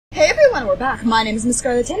everyone, we're back. My name is Miss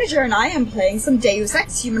Scarlet Tanager, and I am playing some Deus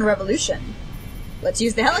Ex Human Revolution. Let's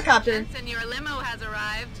use the helicopter. Jensen, your limo has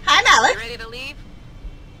arrived. Hi, Malik. You ready to leave?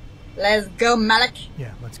 Let's go, Malik.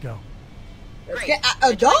 Yeah, let's go. Let's get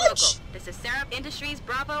a Dodge. This is Syrup Industries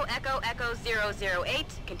Bravo Echo Echo 008.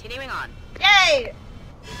 Continuing on. Yay!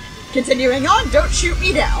 Continuing on, don't shoot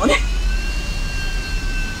me down.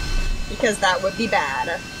 Because that would be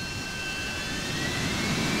bad.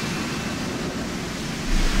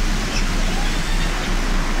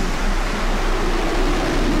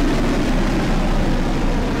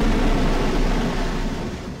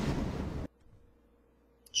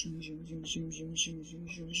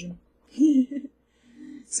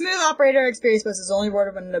 Smooth operator experience boost is only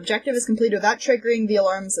awarded when an objective is completed without triggering the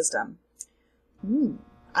alarm system. Ooh,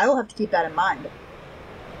 I will have to keep that in mind.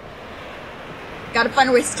 Gotta find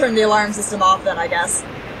a way to turn the alarm system off then, I guess.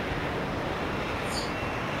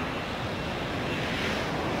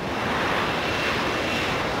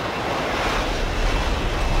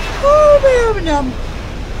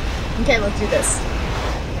 Okay, let's do this.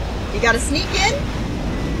 You gotta sneak in,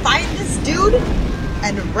 find this dude,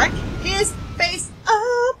 and wreck his face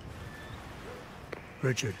up!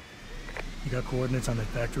 Richard, you got coordinates on that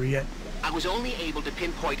factory yet? I was only able to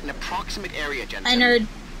pinpoint an approximate area, Jensen. Hi, nerd.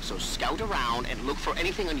 So scout around and look for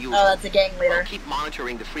anything unusual. Oh, that's a gang leader. I'll keep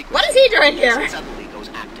monitoring the frequency. What is he doing here? It suddenly goes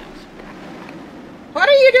active. What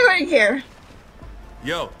are you doing here?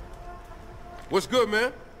 Yo, what's good,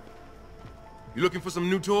 man? You looking for some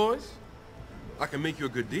new toys? I can make you a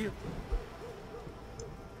good deal.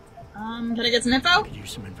 Can I get some info? I could use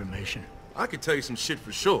some information. I could tell you some shit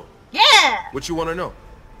for sure. Yeah! What you want to know?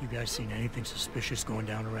 You guys seen anything suspicious going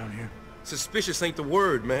down around here? Suspicious ain't the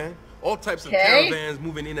word, man. All types of Okay. caravans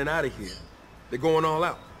moving in and out of here. They're going all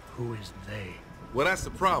out. Who is they? Well, that's the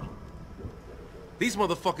problem. These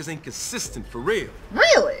motherfuckers ain't consistent, for real.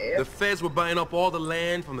 Really? The feds were buying up all the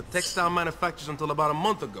land from the textile manufacturers until about a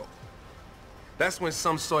month ago. That's when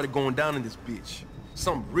some started going down in this bitch.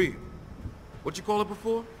 Some real. What you call it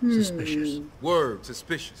before? Suspicious. Word,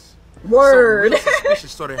 suspicious. Word. Something real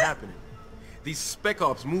suspicious started happening. These spec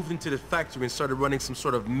ops moved into the factory and started running some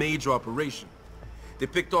sort of major operation. They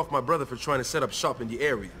picked off my brother for trying to set up shop in the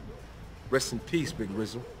area. Rest in peace, Big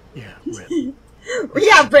Rizzle. Yeah, Rip.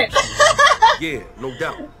 Yeah, Rip. Yeah, no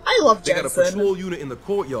doubt. I love They Jensen. got a patrol unit in the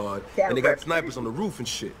courtyard, Yeah, and they got Rip. snipers on the roof and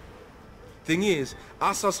shit. Thing is,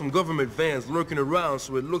 I saw some government vans lurking around,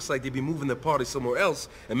 so it looks like they be moving their party somewhere else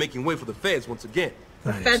and making way for the feds once again.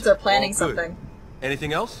 Thanks. Feds are planning All good. something.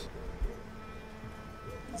 Anything else?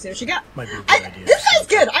 See what you got. Might be a good idea. This guy's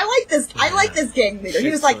good. I like this. I like this gang leader. He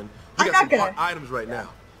Shit, was like, son. I'm We got not some gonna. hot items right now.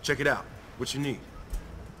 Check it out. What you need?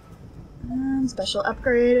 Special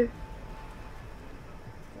upgrade.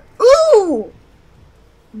 Ooh.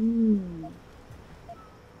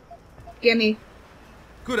 Gimme.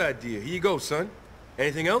 Good idea. Here you go, son.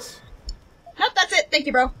 Anything else? Nope, that's it. Thank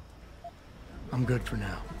you, bro. I'm good for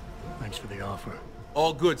now. Thanks for the offer.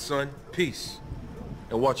 All good, son. Peace.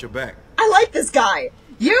 And watch your back. I like this guy.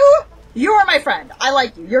 You are my friend. I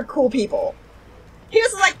like you. You're cool people. He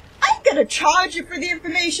was like, I'm gonna charge you for the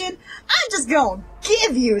information. I'm just gonna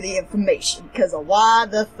give you the information, cause of why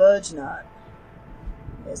the fudge not?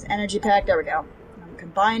 There's energy pack. There we go. I'm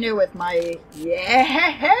combine it with my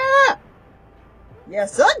yeah.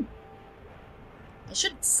 Yes, son. I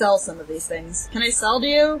should sell some of these things. Can I sell to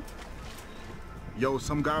you? Yo,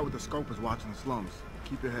 some guy with a scope is watching the slums.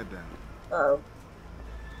 Keep your head down. Uh-oh.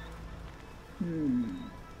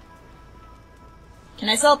 Can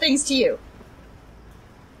I sell things to you?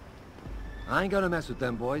 I ain't gonna mess with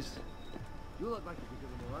them boys. You look like you could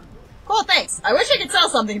give them a run. Cool, thanks. I wish I could sell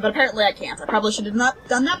something, but apparently I can't. I probably should have not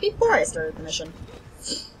done that before I started the mission.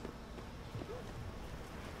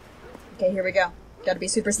 Okay, here we go. Gotta be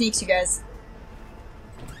super sneaks, you guys.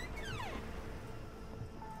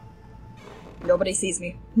 Nobody sees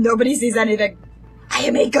me. Nobody sees anything. I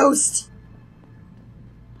am a ghost!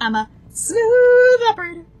 I'm a smooth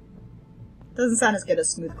operator. Doesn't sound as good as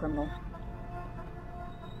smooth criminal.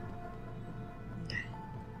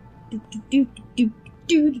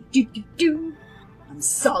 I'm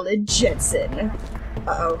Solid Jensen.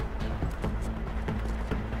 Uh-oh.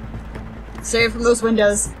 Stay from those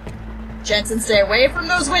windows. Jensen, stay away from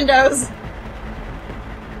those windows!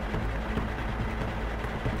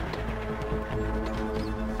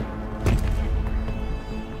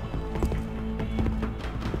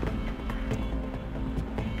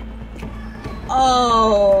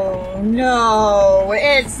 Oh no,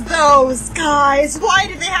 it's those guys! Why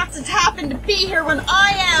do they have to happen to be here when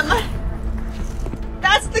I am?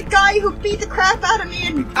 That's the guy who beat the crap out of me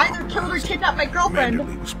and either killed or kidnapped my girlfriend.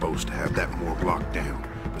 Manderley was supposed to have that morgue locked down,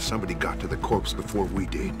 but but somebody got to the corpse before we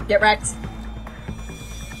did. Get wrecked.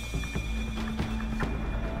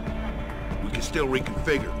 We can still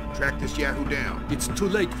reconfigure. Track this Yahoo down. It's too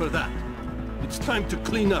late for that. It's time to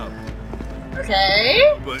clean up.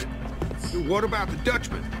 Okay. But what about the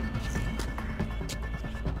Dutchman?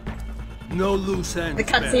 No loose ends. The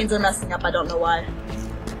cutscenes are messing up, I don't know why.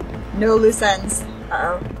 No loose ends.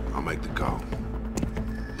 Uh-oh. I'll make the call.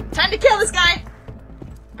 Time to kill this guy!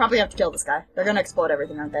 Probably have to kill this guy. They're gonna explode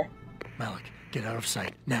everything, aren't they? Malik, get out of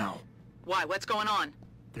sight, now. Why? What's going on?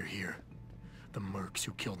 They're here. The mercs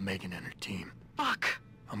who killed Megan and her team. Fuck.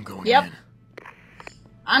 I'm going Yep. in.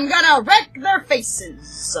 I'm gonna wreck their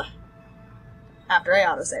faces! After I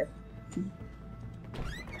autosave.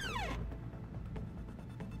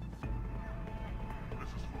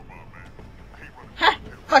 Heh!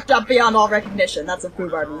 Fucked up beyond all recognition. That's what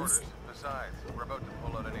FUBAR means. Besides, we're about to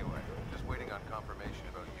pull out anyway. Just waiting on confirmation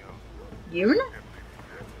about Yoon. Yoon?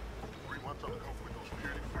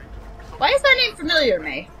 Why is that name familiar to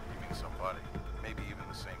me? You mean somebody. Maybe even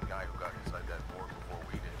the same guy who got inside that morgue before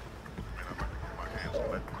we did.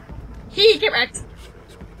 He get wrecked. There's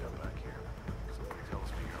space when you got back here. Somebody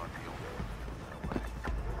tells me you're not the only one.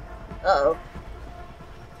 Uh-oh.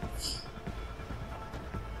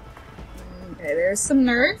 Okay, there's some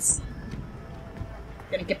nerds.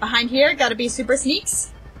 Gonna get behind here. Gotta be super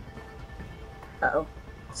sneaks. Uh-oh.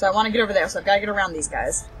 So I want to get over there, so I've gotta get around these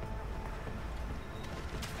guys.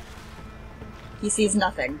 He sees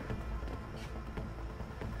nothing.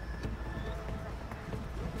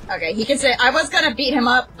 Okay, he can stay. I was gonna beat him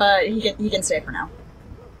up, but he can stay for now.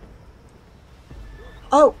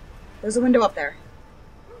 Oh! There's a window up there.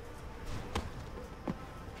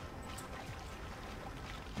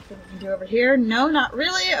 What we can do over here? No, not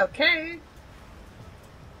really. Okay.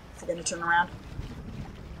 Is he gonna turn around?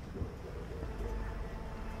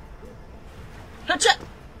 Hatcha!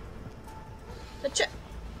 Hatcha!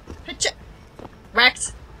 Hatcha!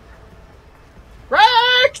 Wrecked!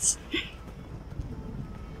 Wrecked!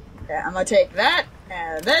 Okay, I'm gonna take that,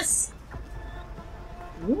 and this.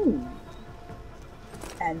 Ooh.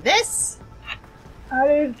 And this.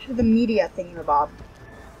 Added to the media thingamabob.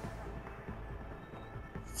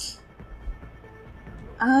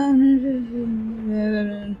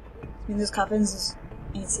 Those coffins is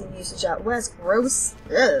ain't seen usage out west. Gross.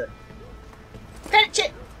 Ugh. Credit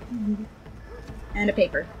chip! And a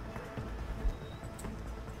paper.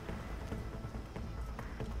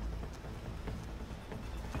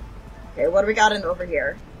 Okay, what do we got in over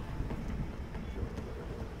here?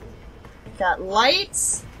 We've got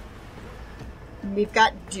lights. And we've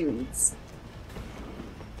got dudes.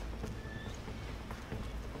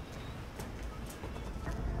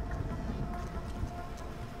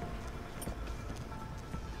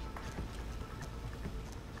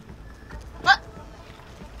 What?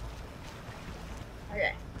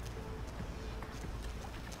 Okay.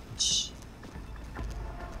 Shh.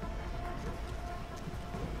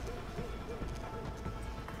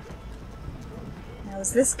 Now,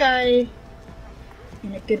 is this guy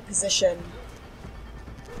in a good position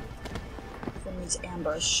for me to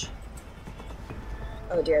ambush?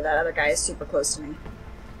 Oh dear, that other guy is super close to me.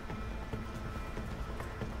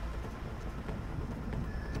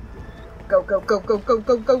 Go, go, go, go, go,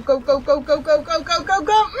 go, go, go, go, go, go, go, go, go, go,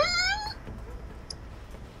 go!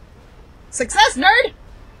 Success, nerd!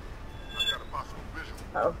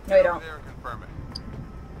 Uh-oh, no you don't.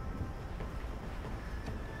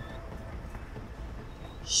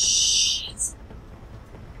 Shit.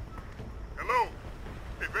 Hello?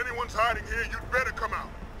 If anyone's hiding here, you'd better come out.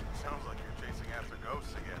 Sounds like you're chasing after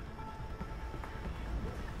ghosts again.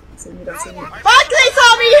 So you don't see me. Fuck, they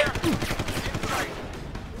saw me!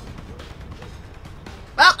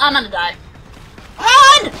 Well, I'm gonna die.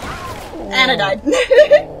 Run! And I died.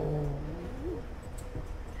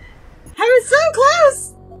 I was so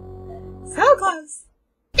close! So close.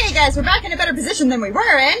 Okay guys, we're back in a better position than we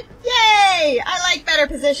were in. Yay! I like better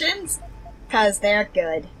positions. Cause they're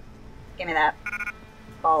good. Give me that.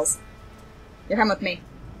 Balls. You're coming with me.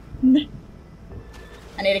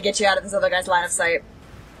 I need to get you out of this other guy's line of sight.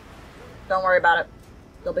 Don't worry about it.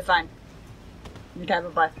 You'll be fine. Okay,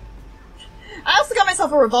 bye-bye. I also got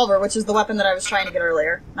myself a revolver, which is the weapon that I was trying to get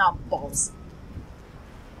earlier. Oh, balls.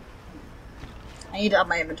 I need to up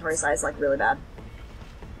my inventory size, like, really bad.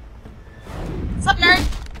 What's up, nerd?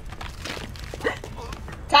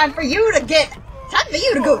 Time for you to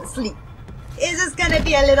go to sleep. Is this gonna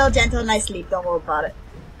be a little gentle, nice sleep? Don't worry about it.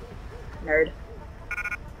 Nerd.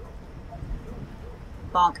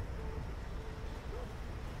 Bonk.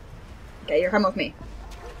 Okay, you're coming with me.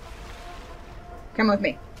 Come with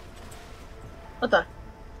me. What the?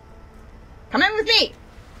 Come in with me!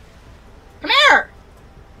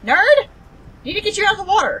 Need to get you out of the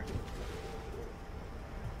water.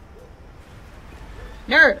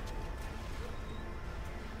 Nerd.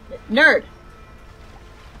 Nerd.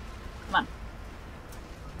 Come on.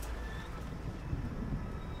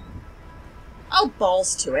 Oh,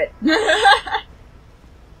 balls to it.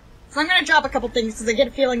 So I'm gonna drop a couple things because I get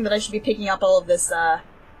a feeling that I should be picking up all of this,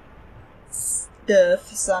 stuff.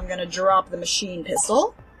 So I'm gonna drop the machine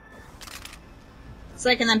pistol. So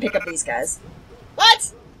I can then pick up these guys.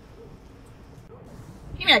 What?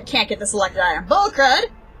 You mean I can't get the selected item? Bullcrud!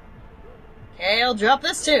 Okay, I'll drop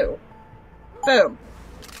this too. Boom.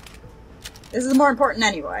 This is more important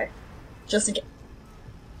anyway. Just in case.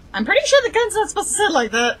 I'm pretty sure the gun's not supposed to sit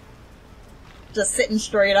like that. Just sitting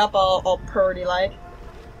straight up, all purdy-like.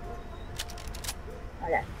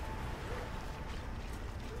 Okay.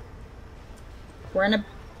 We're in a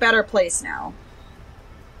better place now.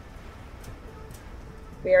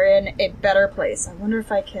 We are in a better place. I wonder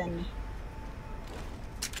if I can...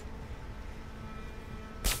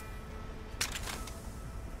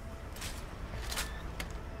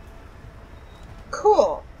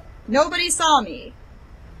 Cool. Nobody saw me.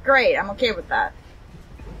 Great, I'm okay with that.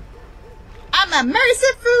 I'm a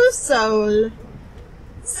merciful soul.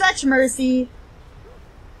 Such mercy.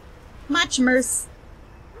 Much mercy.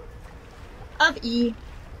 Of E.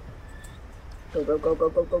 Go, go, go, go,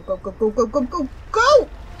 go, go, go, go, go, go, go, go, go!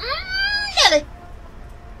 Get it!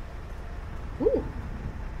 Ooh.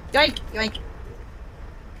 Yoink, yoink.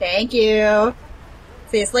 Thank you.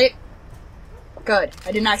 Stay asleep. Good.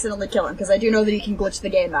 I didn't accidentally kill him, because I do know that he can glitch the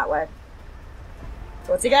game that way.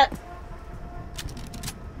 What's he got?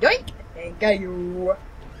 Yoink! Thank you.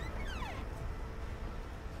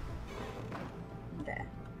 Okay.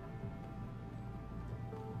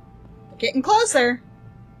 Getting closer.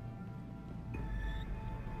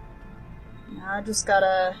 Now I just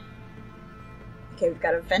gotta... Okay, we've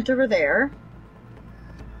got a vent over there.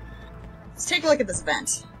 Let's take a look at this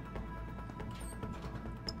vent.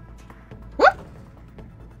 Whoop!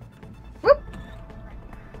 Whoop!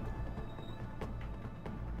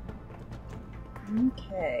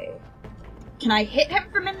 Okay. Can I hit him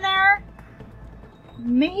from in there?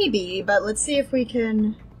 Maybe, but let's see if we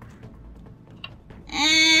can...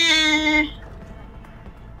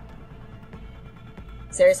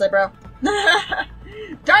 Seriously, bro?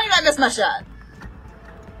 Darn it, I missed my shot!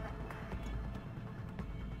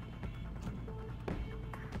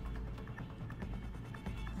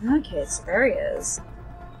 Okay, so there he is.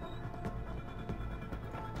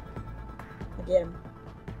 I get him.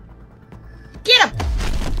 Get him!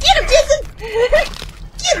 Get him, Jason!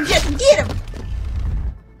 Get him, Jason! Get him!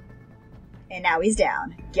 And now he's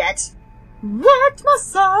down. Get wrecked, my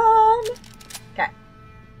son! Okay.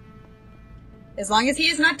 As long as he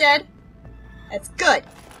is not dead, that's good.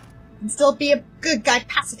 And still be a good guy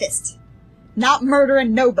pacifist. Not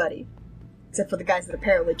murdering nobody. Except for the guys that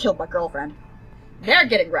apparently killed my girlfriend. They're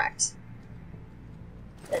getting wrecked.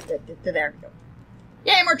 There we go.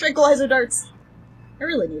 Yay, more tranquilizer darts! I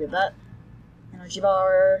really needed that. Energy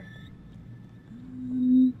bar.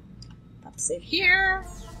 Have to save here.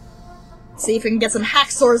 See if we can get some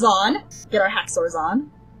hacksaws on. Get our hacksaws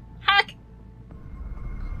on. Hack!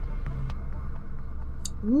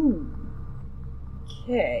 Ooh.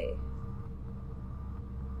 Okay.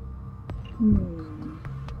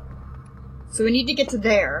 So we need to get to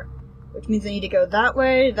there. Which means I need to go that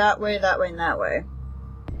way, that way, that way, and that way.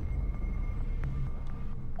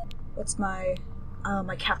 What's my...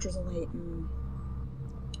 my capture's only...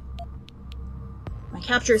 My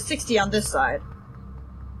capture is 60 on this side.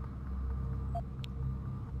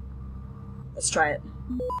 Let's try it.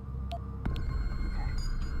 Okay.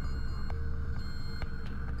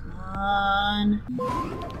 Come on.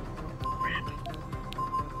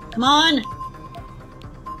 Come on!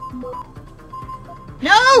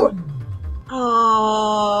 No!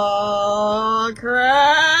 Oh,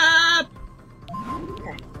 crap!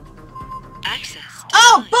 Okay. Access.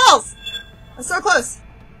 Oh, balls! I'm so close.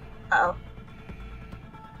 Uh-oh.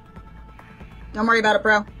 Don't worry about it,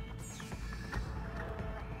 bro.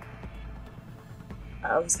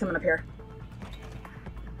 Uh-oh, he's coming up here.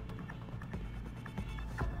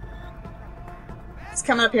 He's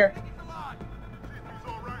coming up here.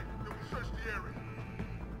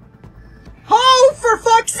 Oh, for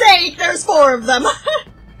fuck's sake! There's 4 of them!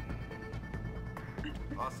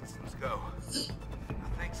 All systems go. I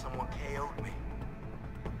think someone KO'd me.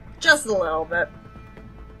 Just a little bit.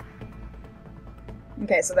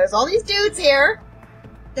 Okay, so there's all these dudes here.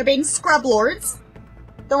 They're being scrub lords.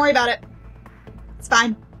 Don't worry about it. It's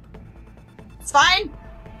fine. It's fine.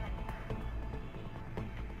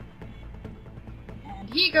 And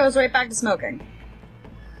he goes right back to smoking.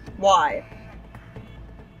 Why?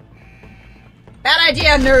 Bad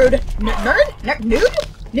idea, nude. Nerd? Nude?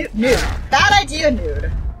 Nude. Bad idea,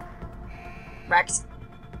 nude. Wrecked.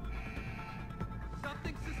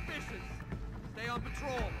 Something suspicious. Stay on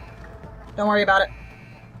patrol. Don't worry about it.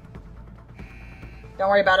 Don't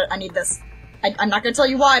worry about it. I need this. I'm not gonna tell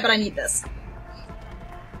you why, but I need this.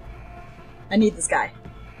 I need this guy.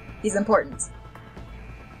 He's important.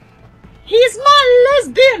 He's my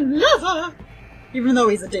lesbian lover! Even though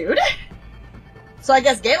he's a dude. So I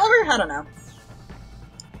guess gay lover? I don't know.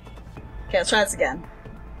 Okay, let's try this again.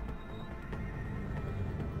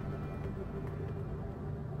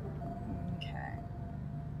 Okay.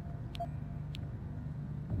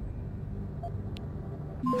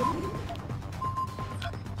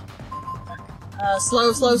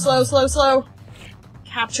 Slow.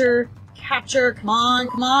 Capture. Come on.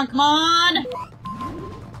 Come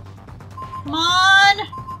on!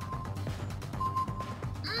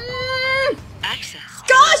 Access.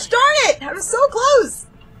 Gosh darn it! I was so close!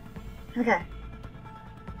 Okay.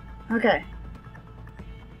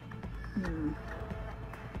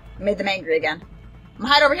 Made them angry again. I'm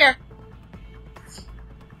gonna hide over here.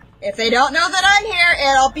 If they don't know that I'm here,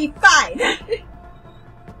 it'll be fine.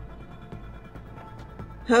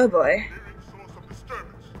 Oh boy.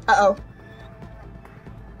 Uh-oh.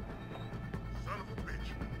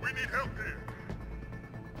 We need help here.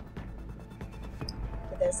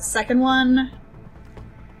 Okay, there's the second one.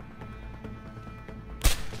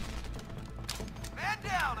 Man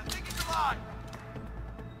down! I think he's alive!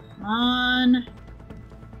 Come on.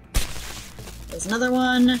 There's another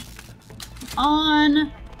one. Come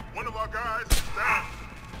on. One of our guys is down.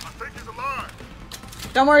 I think he's alive.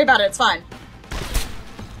 Don't worry about it, it's fine.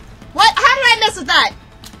 What? How did I miss with that?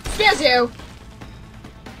 Excuse you.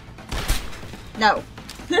 No.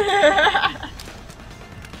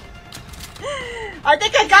 I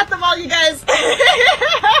think I got them all, you guys.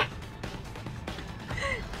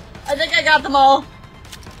 I think I got them all.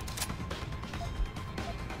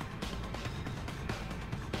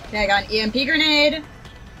 Okay, I got an EMP grenade.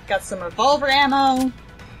 Got some revolver ammo.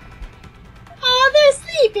 Oh, they're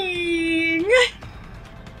sleeping!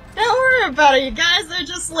 Don't worry about it, you guys. They're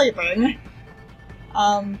just sleeping.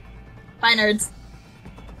 Bye, nerds.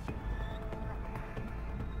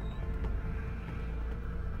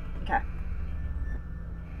 Okay.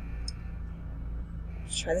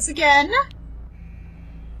 Let's try this again.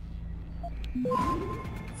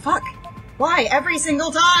 Fuck. Why? Every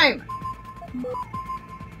single time! Come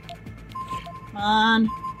on.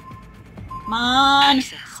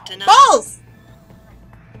 Access denied. Balls!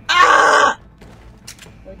 Ah!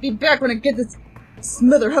 I'll be back when I get this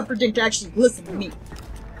smother Hufferdink to actually listen to me.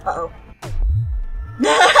 Uh-oh.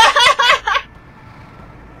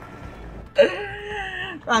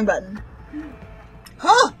 Wrong button.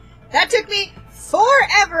 Oh! That took me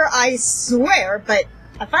forever, I swear, but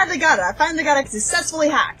I finally got it. I finally got it successfully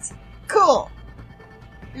hacked. Cool.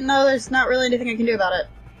 No, there's not really anything I can do about it.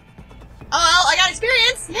 Oh well, I got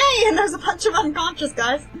experience! Yay! And there's a bunch of unconscious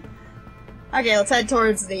guys. Okay, let's head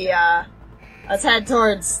towards the, let's head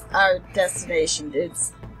towards our destination,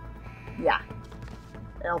 dudes. Yeah.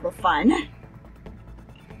 It'll be fine.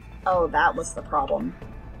 Oh, that was the problem.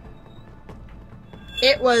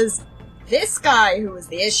 It was this guy who was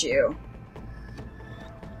the issue.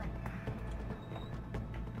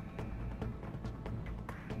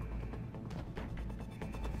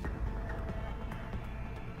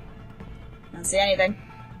 Don't see anything.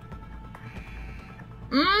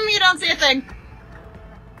 You don't see a thing.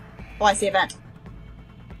 Oh, I see a vent.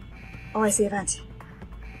 Oh, I see a vent.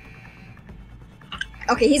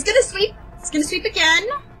 Okay, he's gonna sweep. He's gonna sweep again.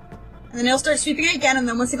 And then he'll start sweeping again, and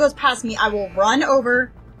then once he goes past me, I will run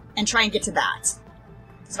over and try and get to that. So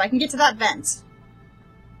if I can get to that vent.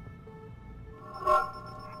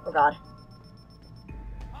 Oh god.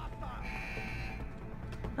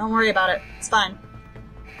 Don't worry about it. It's fine.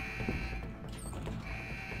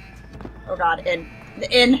 Oh god, into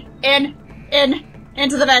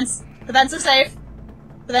the vents. The vents are safe.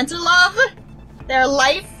 The vents are love. They're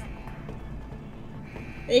life.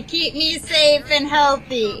 They keep me safe and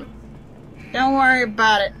healthy. Don't worry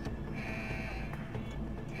about it.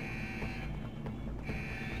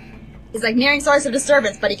 He's like nearing source of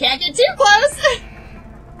disturbance, but he can't get too close.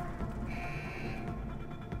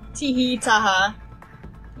 Tee-hee, taha.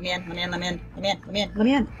 Let me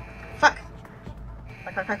in. Fuck.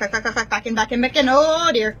 Back in.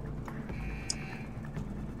 Oh dear.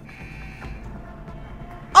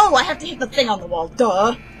 Oh, I have to hit the thing on the wall.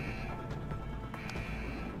 Duh.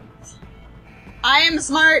 I am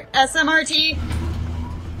smart, SMRT.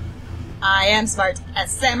 I am smart,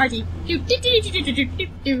 SMRT.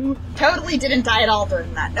 Totally didn't die at all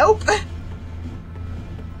during that. Nope.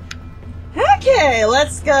 Okay,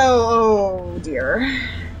 let's go. Oh dear.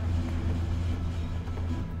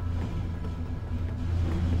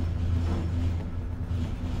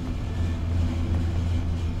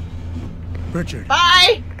 Richard,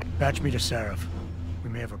 Bye! patch me to Sarif.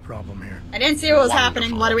 We may have a problem here. I didn't see what was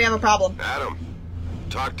happening. Why do we have a problem? Adam,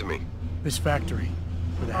 talk to me. This factory,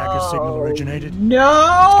 where the hacker signal originated, it's No!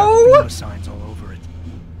 got FEMA signs all over it.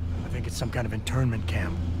 I think it's some kind of internment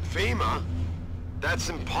camp. FEMA? That's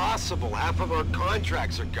impossible. Half of our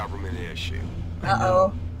contracts are government issue.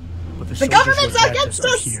 Uh-oh. But the The soldiers government's who attacked against are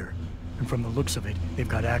us! here. And from the looks of it, they've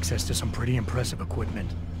got access to some pretty impressive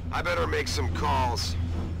equipment. I better make some calls.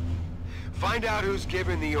 Find out who's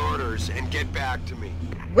giving the orders and get back to me.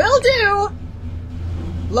 Will do!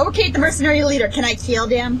 Locate the mercenary leader. Can I kill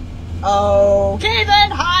them? Okay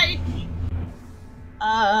then, hi!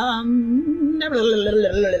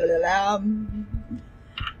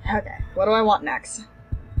 Okay, what do I want next?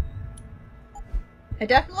 I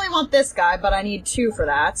definitely want this guy, but I need 2 for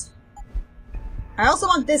that. I also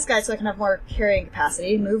want this guy so I can have more carrying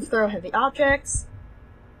capacity. Move, throw heavy objects.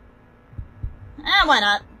 Why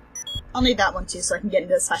not? I'll need that one too so I can get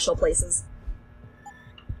into special places.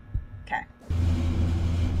 Okay.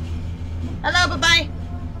 Hello, bye-bye!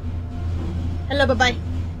 Hello, bye-bye.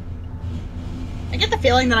 I get the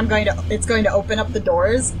feeling that it's going to open up the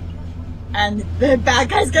doors, and the bad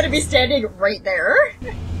guy's gonna be standing right there.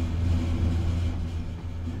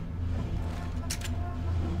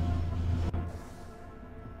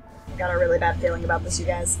 I got a really bad feeling about this, you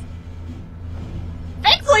guys.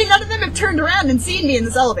 Thankfully, none of them have turned around and seen me in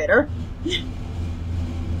this elevator. Yeah,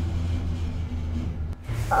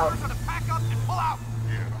 I'm not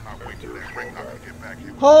waiting. That ring not gonna get back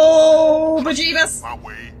here. Oh, bejeebus! My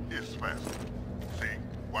way is fast. See,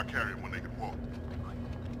 why carry it when they can walk?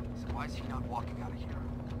 So why is he not walking out of here?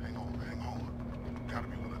 Hang on. Gotta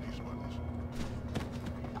be one of these buttons.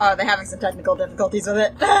 Oh, they're having some technical difficulties with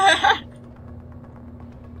it.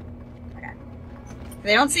 Okay. If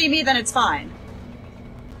they don't see me, then it's fine.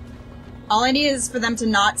 All I need is for them to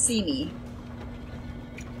not see me.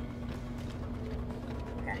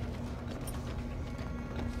 Okay.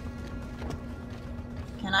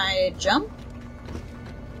 Can I jump?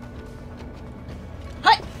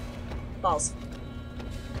 Hi! Balls.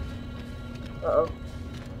 Uh-oh.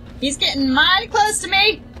 He's getting mighty close to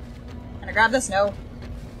me! Can I grab this? No.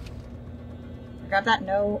 Can I grab that?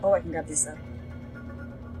 No. Oh, I can grab these though.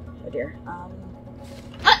 Oh dear.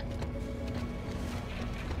 Huh!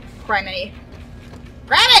 Criminy.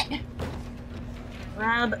 Grab it!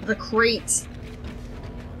 Grab the crate.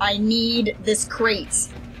 I need this crate.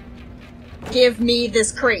 Give me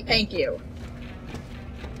this crate. Thank you.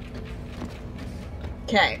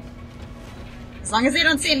 Okay. As long as they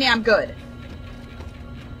don't see me, I'm good.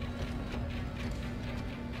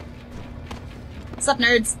 What's up,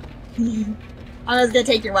 nerds? I was gonna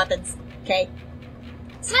take your weapons. Okay.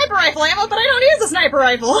 Sniper rifle ammo, but I don't use a sniper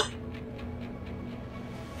rifle!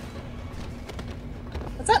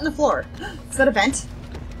 What's that in the floor? Is that a vent?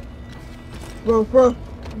 I want it!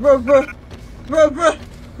 I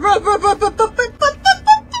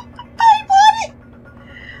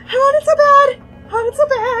want it so bad! I want it so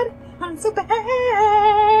bad! I want it so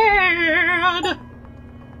bad!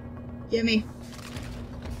 Gimme.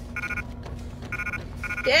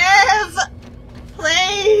 Give!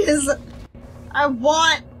 Please! I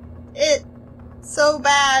want it so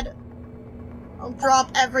bad. I'll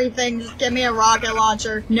drop everything. Just give me a rocket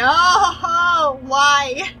launcher. No!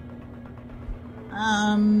 Why?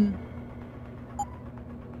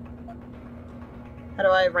 How do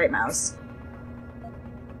I right mouse?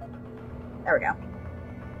 There we go.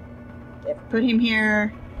 Okay, put him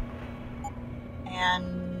here.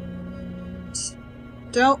 And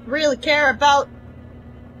don't really care about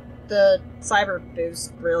the cyber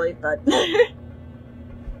boost, really, but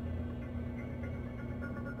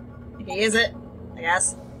he is it, I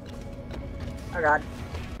guess. Oh god.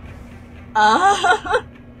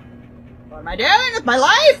 What am I doing with my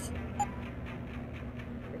life?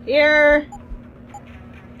 Over here.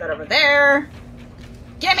 That over there.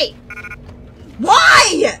 Gimme!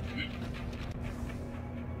 Why?!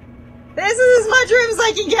 This is as much room as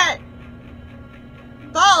I can get!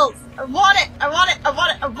 Balls! I want it! I want it! I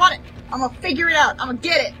want it! I want it! I'm gonna figure it out! I'm gonna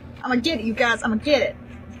get it! I'm gonna get it, you guys! I'm gonna get it!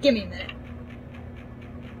 Just give me a minute.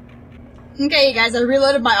 Okay, you guys, I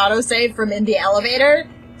reloaded my autosave from in the elevator,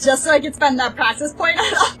 just so I could spend that practice point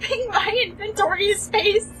on upping my inventory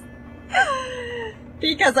space!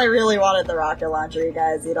 Because I really wanted the rocket launcher, you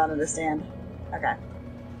guys, you don't understand. Okay.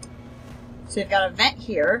 So we've got a vent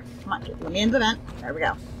here. Come on, let me in the vent. There we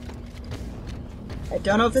go. I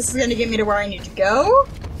don't know if this is going to get me to where I need to go,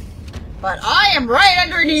 But I am right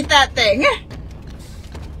underneath that thing!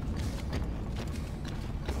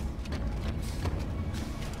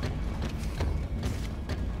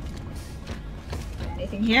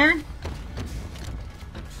 Anything here?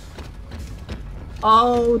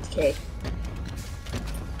 Okay.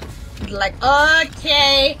 Like,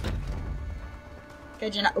 okay!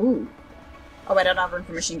 Good, you know. Ooh. Oh, wait, I don't have room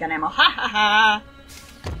for machine gun ammo. Ha ha ha!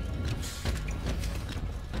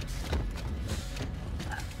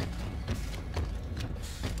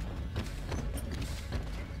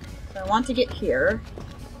 So I want to get here.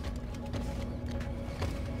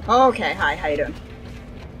 Okay, hi, how you doing?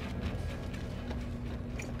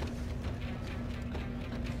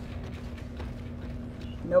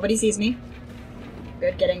 Nobody sees me.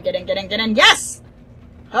 Good, get in, get in, get in, get in. Yes!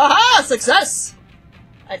 Haha! Success!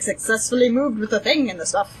 I successfully moved with the thing and the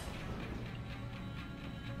stuff.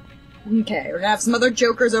 Okay, we're gonna have some other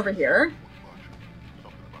jokers over here.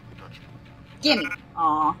 Gimme.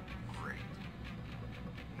 Aw. Great.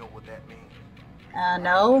 You know what that means?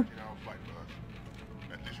 No.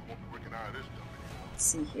 At least you won't be working out of this stuff anymore. Let's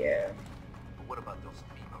see here. But what about those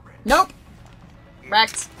FEMA rats? Nope!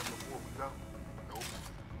 Wrecked. Before we go, nope.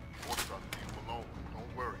 Orders are to leave him alone.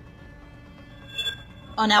 Don't worry.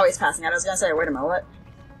 Oh, now he's passing out. I was gonna say, wait a minute, what?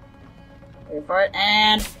 Wait for it,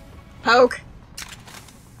 and... poke!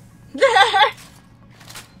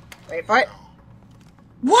 Wait for it.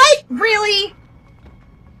 What? Really?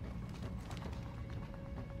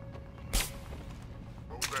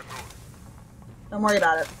 What was that noise? Don't worry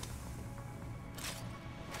about it.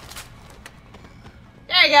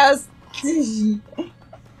 There he goes!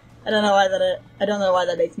 I don't know why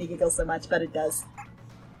that makes me giggle so much, but it does.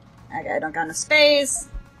 Okay, I don't got enough space.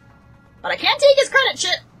 But I can't take his credit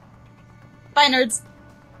shit! Bye, nerds.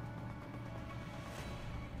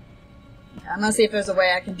 Okay, I'm gonna see if there's a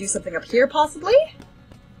way I can do something up here, possibly?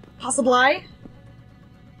 Possibly?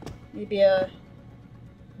 Maybe a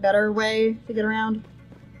better way to get around?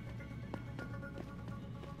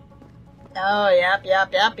 Oh,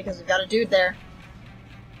 yep, because we've got a dude there.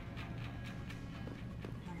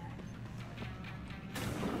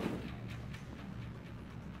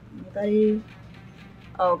 Anybody?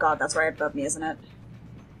 Oh god, that's right above me, isn't it?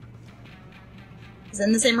 Is it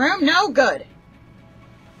in the same room? No? Good.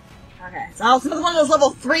 Okay, so it's another one of those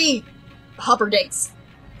level 3 hopper dates.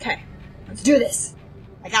 Okay, let's do this.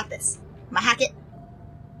 I got this. I'm gonna hack it.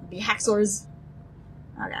 Be hacksaws.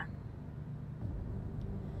 Okay.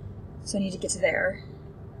 So I need to get to there.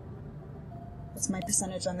 What's my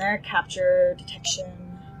percentage on there? Capture, detection.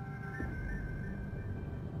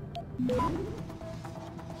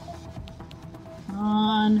 Come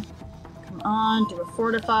on. Come on, do a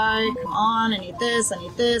fortify. Come on, I need this, I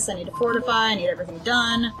need this, I need to fortify, I need everything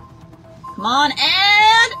done. Come on,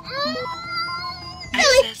 and... really?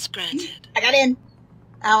 Access granted. I got in.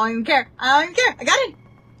 I don't even care. I don't even care. I got in.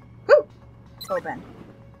 Woo! Open.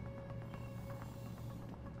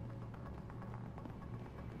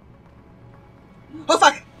 Oh,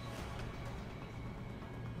 fuck!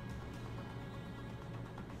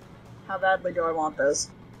 How badly do I want those?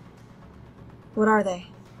 What are they?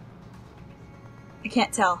 I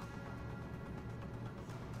can't tell.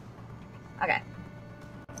 Okay.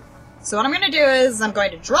 So what I'm gonna do is I'm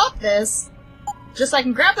going to drop this just so I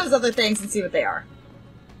can grab those other things and see what they are.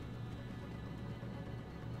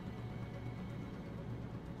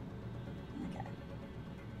 Okay.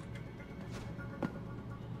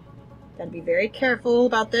 Gotta be very careful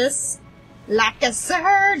about this. Like a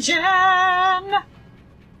surgeon!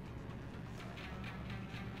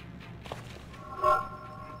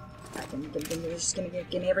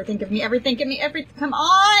 Give me everything, give me everything, give me everything, come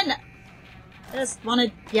on! I just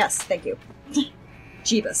wanted, yes, thank you.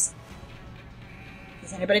 Jeebus.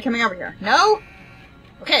 Is anybody coming over here? No?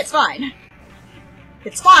 Okay, it's fine.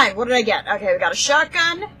 It's fine, what did I get? Okay, we got a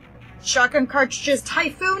shotgun cartridges,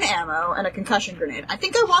 typhoon ammo, and a concussion grenade. I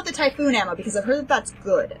think I want the typhoon ammo because I've heard that that's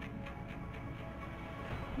good.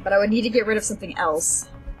 But I would need to get rid of something else.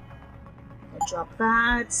 I'll drop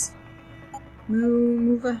that.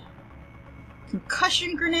 Move.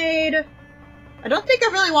 Concussion grenade. I don't think I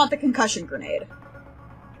really want the concussion grenade.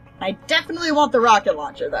 I definitely want the rocket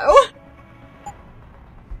launcher, though.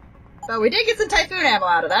 But we did get some typhoon ammo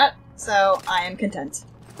out of that, so I am content.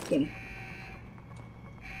 Gimme.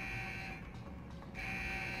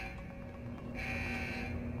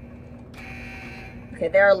 Okay,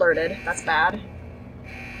 they're alerted. That's bad.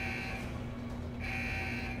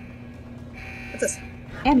 What's this?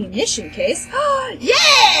 Ammunition case?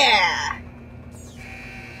 Yeah!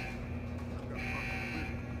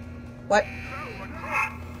 What?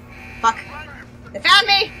 Fuck. They found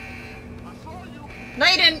me! No,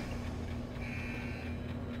 you didn't.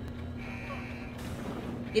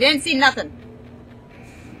 You didn't see nothing.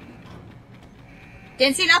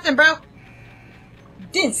 Didn't see nothing, bro.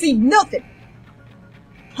 Didn't see nothing.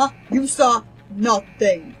 Huh? You saw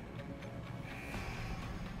nothing.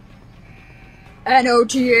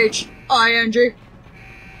 N-O-T-H-I-N-G.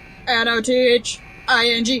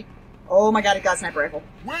 N-O-T-H-I-N-G. Oh my god, it got a sniper rifle.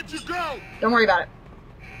 Where'd you go? Don't worry about it.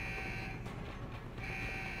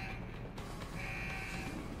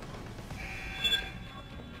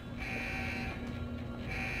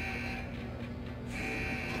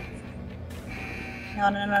 No.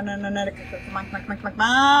 Come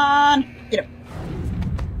on. Get him.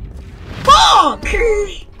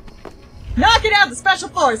 Bonk! Knocking out the special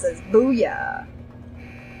forces. Booyah.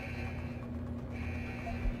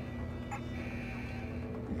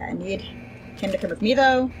 Okay, I need him to come with me,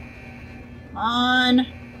 though. Come on.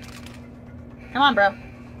 Come on, bro.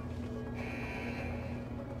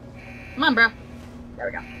 Come on, bro. There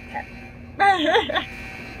we go. Okay.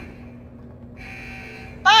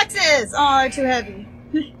 Boxes! Oh, they're too heavy.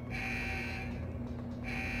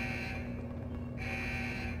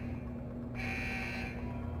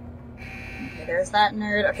 Okay, there's that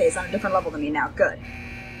nerd. Okay, he's on a different level than me now. Good.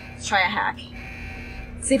 Let's try a hack.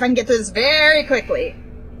 Let's see if I can get through this very quickly.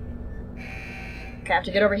 Okay, I have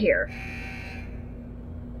to get over here.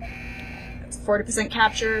 That's 40%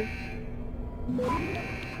 capture. Okay,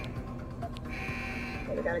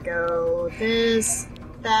 we gotta go this,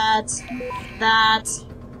 that.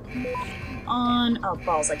 On. Oh,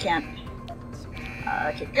 balls, I can't.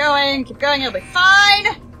 Keep going, it'll be fine!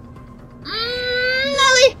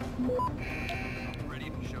 Nelly!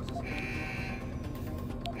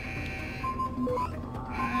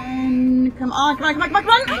 Come on.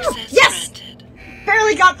 Yes!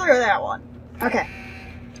 Barely got through that one. Okay.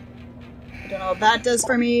 I don't know what that does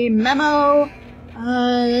for me. Memo.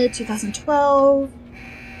 2012.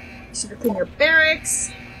 Super clean your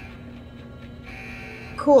barracks.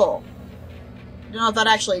 Cool. I don't know if that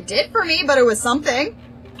actually did for me, but it was something.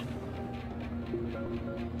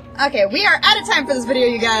 Okay, we are out of time for this video,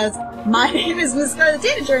 you guys. My name is Miss Scarlet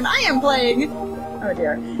Teenager, and I am playing... Oh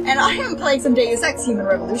dear. And I am playing some Deus Ex Human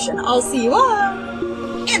Revolution. I'll see you all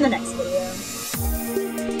in the next video.